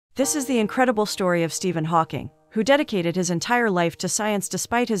This is the incredible story of Stephen Hawking, who dedicated his entire life to science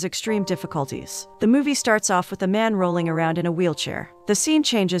despite his extreme difficulties. The movie starts off with a man rolling around in a wheelchair. The scene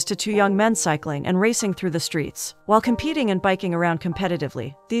changes to two young men cycling and racing through the streets. While competing and biking around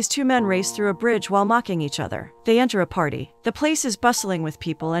competitively, these two men race through a bridge while mocking each other. They enter a party. The place is bustling with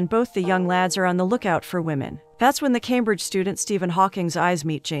people and both the young lads are on the lookout for women. That's when the Cambridge student Stephen Hawking's eyes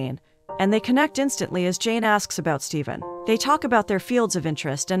meet Jane, and they connect instantly as Jane asks about Stephen. They talk about their fields of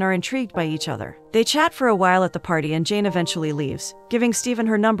interest and are intrigued by each other. They chat for a while at the party and Jane eventually leaves, giving Stephen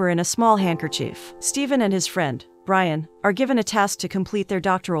her number in a small handkerchief. Stephen and his friend, Brian, are given a task to complete their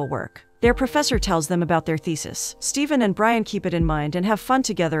doctoral work. Their professor tells them about their thesis. Stephen and Brian keep it in mind and have fun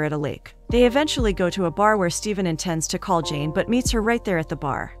together at a lake. They eventually go to a bar where Stephen intends to call Jane but meets her right there at the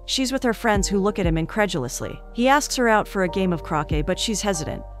bar. She's with her friends who look at him incredulously. He asks her out for a game of croquet but she's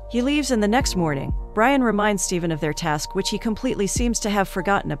hesitant. He leaves and the next morning, Brian reminds Stephen of their task which he completely seems to have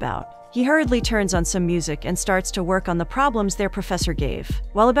forgotten about. He hurriedly turns on some music and starts to work on the problems their professor gave.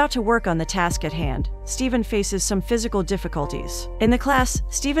 While about to work on the task at hand, Stephen faces some physical difficulties. In the class,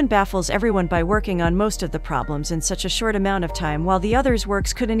 Stephen baffles everyone by working on most of the problems in such a short amount of time while the others'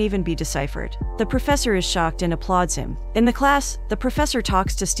 works couldn't even be deciphered. The professor is shocked and applauds him. In the class, the professor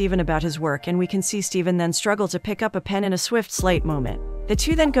talks to Stephen about his work and we can see Stephen then struggle to pick up a pen in a swift slight moment. The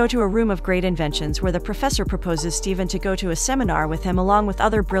two then go to a room of great inventions where the professor proposes Stephen to go to a seminar with him along with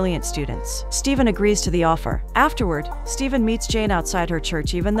other brilliant students. Stephen agrees to the offer. Afterward, Stephen meets Jane outside her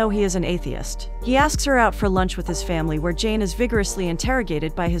church even though he is an atheist. He asks her out for lunch with his family where Jane is vigorously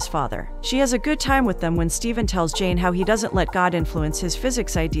interrogated by his father. She has a good time with them when Stephen tells Jane how he doesn't let God influence his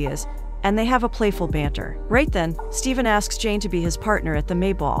physics ideas, and they have a playful banter. Right then, Stephen asks Jane to be his partner at the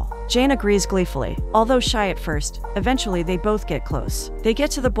May Ball. Jane agrees gleefully. Although shy at first, eventually they both get close. They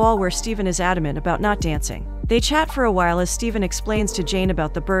get to the ball where Stephen is adamant about not dancing. They chat for a while as Stephen explains to Jane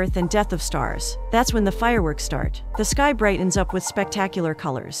about the birth and death of stars. That's when the fireworks start. The sky brightens up with spectacular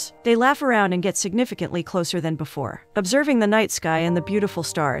colors. They laugh around and get significantly closer than before. Observing the night sky and the beautiful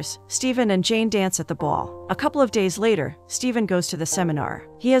stars, Stephen and Jane dance at the ball. A couple of days later, Stephen goes to the seminar.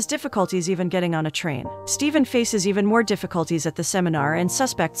 He has difficulties even getting on a train. Stephen faces even more difficulties at the seminar and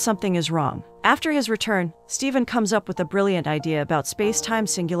suspects something is wrong. After his return, Stephen comes up with a brilliant idea about space-time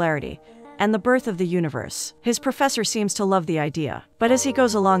singularity and the birth of the universe. His professor seems to love the idea, but as he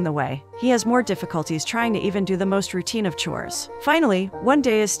goes along the way, he has more difficulties trying to even do the most routine of chores. Finally, one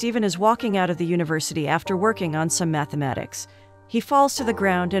day as Stephen is walking out of the university after working on some mathematics, he falls to the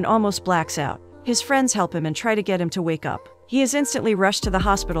ground and almost blacks out. His friends help him and try to get him to wake up. He is instantly rushed to the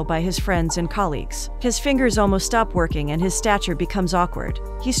hospital by his friends and colleagues. His fingers almost stop working and his stature becomes awkward.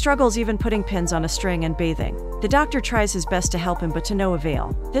 He struggles even putting pins on a string and bathing. The doctor tries his best to help him but to no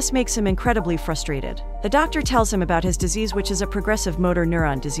avail. This makes him incredibly frustrated. The doctor tells him about his disease, which is a progressive motor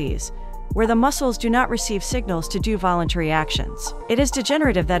neuron disease, where the muscles do not receive signals to do voluntary actions. It is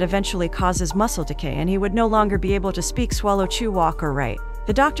degenerative that eventually causes muscle decay and he would no longer be able to speak, swallow, chew, walk, or write.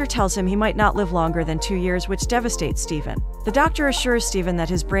 The doctor tells him he might not live longer than 2 years, which devastates Stephen. The doctor assures Stephen that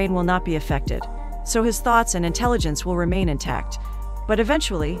his brain will not be affected, so his thoughts and intelligence will remain intact, but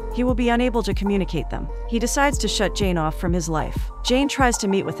eventually, he will be unable to communicate them. He decides to shut Jane off from his life. Jane tries to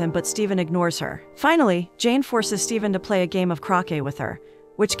meet with him but Stephen ignores her. Finally, Jane forces Stephen to play a game of croquet with her,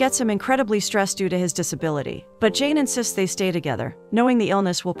 which gets him incredibly stressed due to his disability. But Jane insists they stay together, knowing the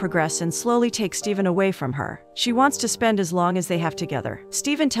illness will progress and slowly take Stephen away from her. She wants to spend as long as they have together.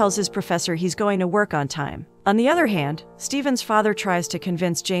 Stephen tells his professor he's going to work on time. On the other hand, Stephen's father tries to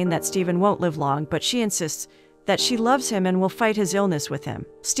convince Jane that Stephen won't live long, but she insists that she loves him and will fight his illness with him.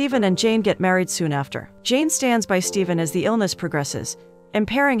 Stephen and Jane get married soon after. Jane stands by Stephen as the illness progresses,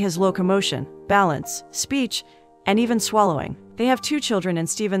 impairing his locomotion, balance, speech, and even swallowing. They have 2 children and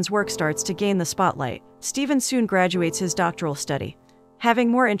Stephen's work starts to gain the spotlight. Stephen soon graduates his doctoral study, having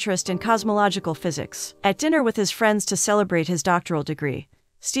more interest in cosmological physics. At dinner with his friends to celebrate his doctoral degree,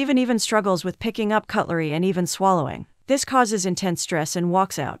 Stephen even struggles with picking up cutlery and even swallowing. This causes intense stress and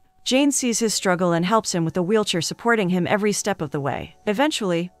walks out. Jane sees his struggle and helps him with a wheelchair, supporting him every step of the way.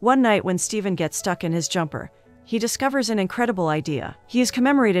 Eventually, one night when Stephen gets stuck in his jumper, he discovers an incredible idea. He is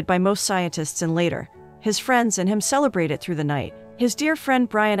commemorated by most scientists and later, his friends and him celebrate it through the night. His dear friend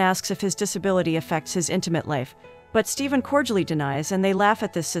Brian asks if his disability affects his intimate life, but Stephen cordially denies and they laugh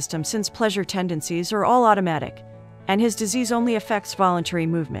at this system since pleasure tendencies are all automatic, and his disease only affects voluntary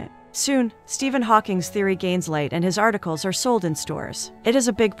movement. Soon, Stephen Hawking's theory gains light and his articles are sold in stores. It is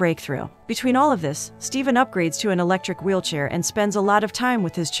a big breakthrough. Between all of this, Stephen upgrades to an electric wheelchair and spends a lot of time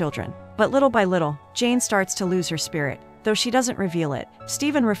with his children. But little by little, Jane starts to lose her spirit. though she doesn't reveal it.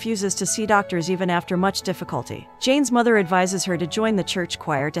 Stephen refuses to see doctors even after much difficulty. Jane's mother advises her to join the church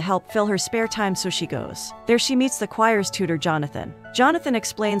choir to help fill her spare time, so she goes. There she meets the choir's tutor, Jonathan. Jonathan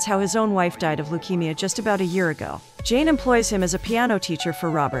explains how his own wife died of leukemia just about a year ago. Jane employs him as a piano teacher for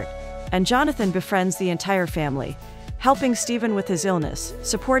Robert, and Jonathan befriends the entire family, helping Stephen with his illness,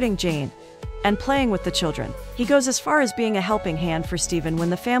 supporting Jane, and playing with the children. He goes as far as being a helping hand for Stephen when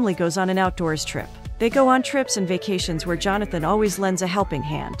the family goes on an outdoors trip. They go on trips and vacations where Jonathan always lends a helping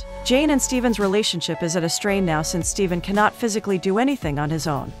hand. Jane and Stephen's relationship is at a strain now since Stephen cannot physically do anything on his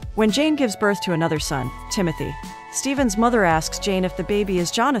own. When Jane gives birth to another son, Timothy, Stephen's mother asks Jane if the baby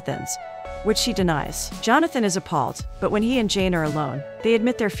is Jonathan's, which she denies. Jonathan is appalled, but when he and Jane are alone, they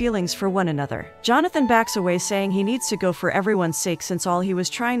admit their feelings for one another. Jonathan backs away, saying he needs to go for everyone's sake since all he was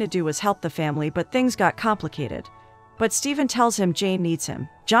trying to do was help the family, but things got complicated. But Stephen tells him Jane needs him.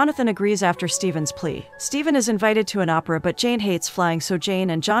 Jonathan agrees after Stephen's plea. Stephen is invited to an opera, but Jane hates flying, so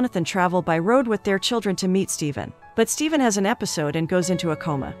Jane and Jonathan travel by road with their children to meet Stephen. But Stephen has an episode and goes into a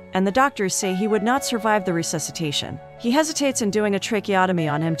coma, and the doctors say he would not survive the resuscitation. He hesitates in doing a tracheotomy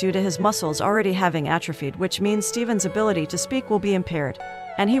on him due to his muscles already having atrophied, which means Stephen's ability to speak will be impaired,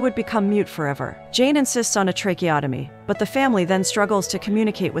 and he would become mute forever. Jane insists on a tracheotomy, but the family then struggles to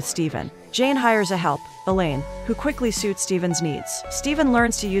communicate with Stephen. Jane hires a help, Elaine, who quickly suits Stephen's needs. Stephen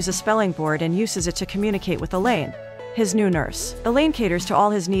learns to use a spelling board and uses it to communicate with Elaine, his new nurse. Elaine caters to all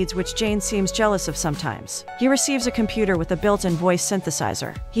his needs, which Jane seems jealous of sometimes. He receives a computer with a built-in voice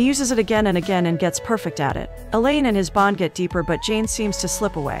synthesizer. He uses it again and again and gets perfect at it. Elaine and his bond get deeper, but Jane seems to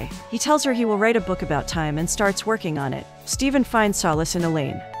slip away. He tells her he will write a book about time and starts working on it. Stephen finds solace in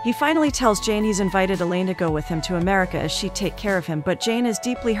Elaine. He finally tells Jane he's invited Elaine to go with him to America as she'd take care of him, but Jane is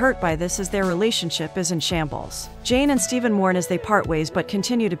deeply hurt by this as their relationship is in shambles. Jane and Stephen mourn as they part ways but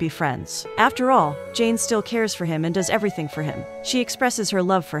continue to be friends. After all, Jane still cares for him and does everything for him. She expresses her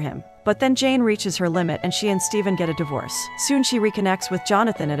love for him. But then Jane reaches her limit and she and Stephen get a divorce. Soon she reconnects with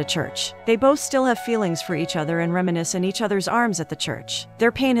Jonathan at a church. They both still have feelings for each other and reminisce in each other's arms at the church.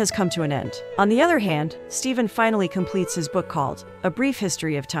 Their pain has come to an end. On the other hand, Stephen finally completes his book called A Brief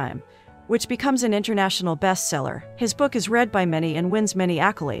History of Time, which becomes an international bestseller. His book is read by many and wins many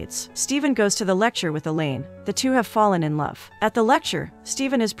accolades. Stephen goes to the lecture with Elaine. The two have fallen in love. At the lecture,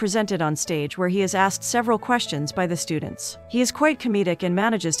 Stephen is presented on stage where he is asked several questions by the students. He is quite comedic and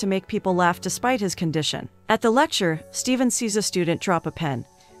manages to make people laugh despite his condition. At the lecture, Stephen sees a student drop a pen.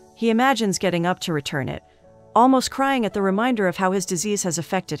 He imagines getting up to return it, almost crying at the reminder of how his disease has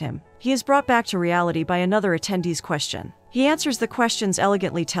affected him. He is brought back to reality by another attendee's question. He answers the questions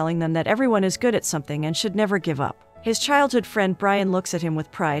elegantly, telling them that everyone is good at something and should never give up. His childhood friend Brian looks at him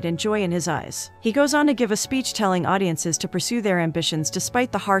with pride and joy in his eyes. He goes on to give a speech telling audiences to pursue their ambitions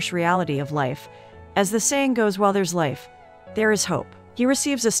despite the harsh reality of life. As the saying goes, while there's life, there is hope. He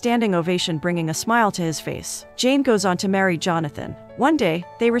receives a standing ovation, bringing a smile to his face. Jane goes on to marry Jonathan. One day,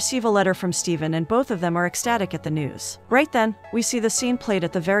 they receive a letter from Stephen and both of them are ecstatic at the news. Right then, we see the scene played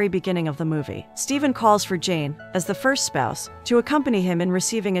at the very beginning of the movie. Stephen calls for Jane, as the first spouse, to accompany him in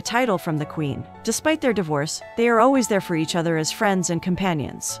receiving a title from the Queen. Despite their divorce, they are always there for each other as friends and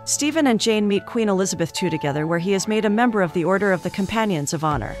companions. Stephen and Jane meet Queen Elizabeth II together, where he is made a member of the Order of the Companions of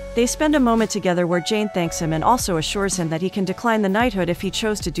Honor. They spend a moment together where Jane thanks him and also assures him that he can decline the knighthood if he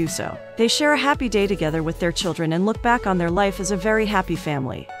chose to do so. They share a happy day together with their children and look back on their life as a very happy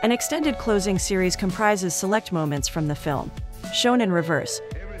family. An extended closing series comprises select moments from the film, shown in reverse,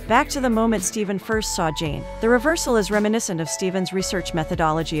 back to the moment Stephen first saw Jane. The reversal is reminiscent of Stephen's research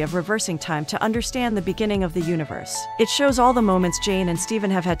methodology of reversing time to understand the beginning of the universe. It shows all the moments Jane and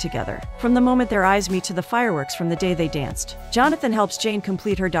Stephen have had together, from the moment their eyes meet to the fireworks from the day they danced. Jonathan helps Jane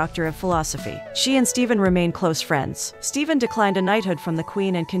complete her Doctor of Philosophy. She and Stephen remain close friends. Stephen declined a knighthood from the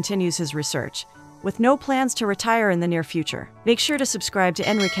Queen and continues his research, with no plans to retire in the near future. Make sure to subscribe to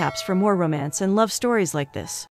N Recaps for more romance and love stories like this.